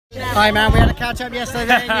Hi man, we had a catch up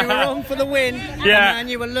yesterday and you were on for the win. Yeah. And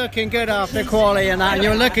you were looking good after quali and that, and you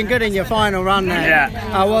were looking good in your final run there. Yeah.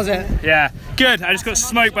 How was it? Yeah, good. I just got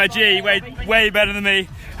smoked by G, way better than me.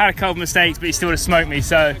 Had a couple mistakes, but he still would have smoked me,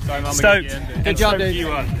 so stoked. Good job, dude. You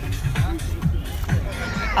won.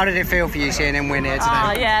 How did it feel for you seeing him win here today?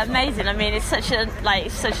 Oh yeah, amazing. I mean, it's such a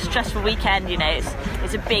stressful weekend. You know,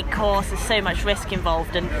 it's a big course. There's so much risk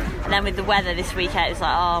involved, and then with the weather this weekend, it's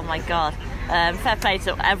like, oh my god. Fair play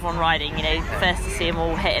to everyone riding. You know, first to see them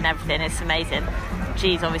all hitting everything, it's amazing.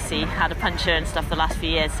 G's obviously had a puncher and stuff the last few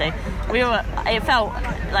years, so it felt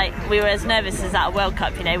like we were as nervous as at a World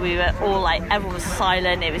Cup. You know, we were all like, everyone was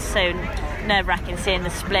silent. It was so nerve-wracking seeing the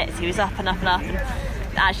splits. He was up and up and up, and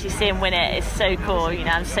actually see him win it is so cool. You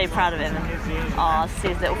know, I'm so proud of him. Oh, see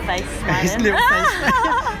his little face smiling. His little face.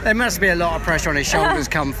 There must be a lot of pressure on his shoulders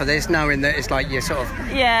come for this, knowing that it's like your sort of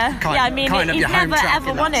I mean, he's never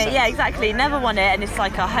ever won it. Yeah, exactly, never won it, and it's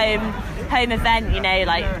like a home event. You know,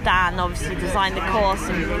 like Dan obviously designed the course,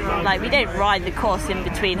 and like we don't ride the course in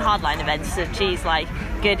between hardline events. So G's like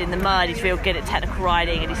good in the mud. He's real good at technical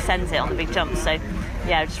riding, and he sends it on the big jumps. So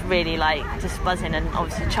yeah, just really just buzzing, and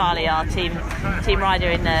obviously Charlie, our team rider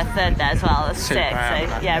in the third there as well. That's sick.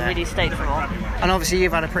 So yeah, really stoked for more. And obviously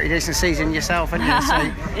you've had a pretty decent season yourself, haven't you? So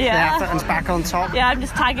the Atherton's back on top. Yeah, I'm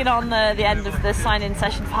just tagging on the end of the sign-in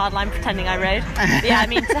session for Hardline, pretending I rode. Yeah, I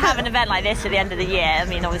mean, to have an event like this at the end of the year, I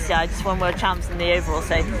mean, obviously I just won World Champs in the overall,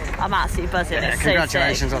 so I'm absolutely buzzing. Yeah, it's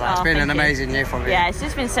congratulations so on that. It's been an amazing year for you. Yeah, it's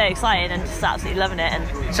just been so exciting and just absolutely loving it.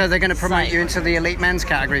 And so they're going to promote you into the elite men's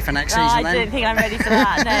category for next season. I don't think I'm ready for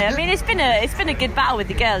that. No, I mean, it's been a good battle with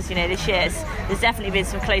the girls. You know, this year there's definitely been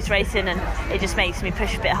some close racing, and it just makes me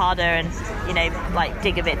push a bit harder and, you know, like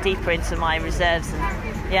dig a bit deeper into my reserves, and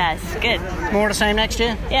yeah, it's good. More of the same next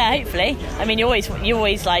year? Yeah, hopefully. I mean, you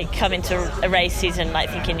always like come into a race season like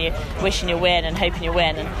thinking you're wishing you win and hoping you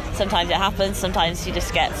win, and sometimes it happens, sometimes you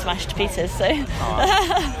just get smashed to pieces. So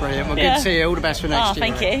brilliant. Well, good to see you. All the best for next year.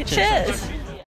 Thank you. Cheers.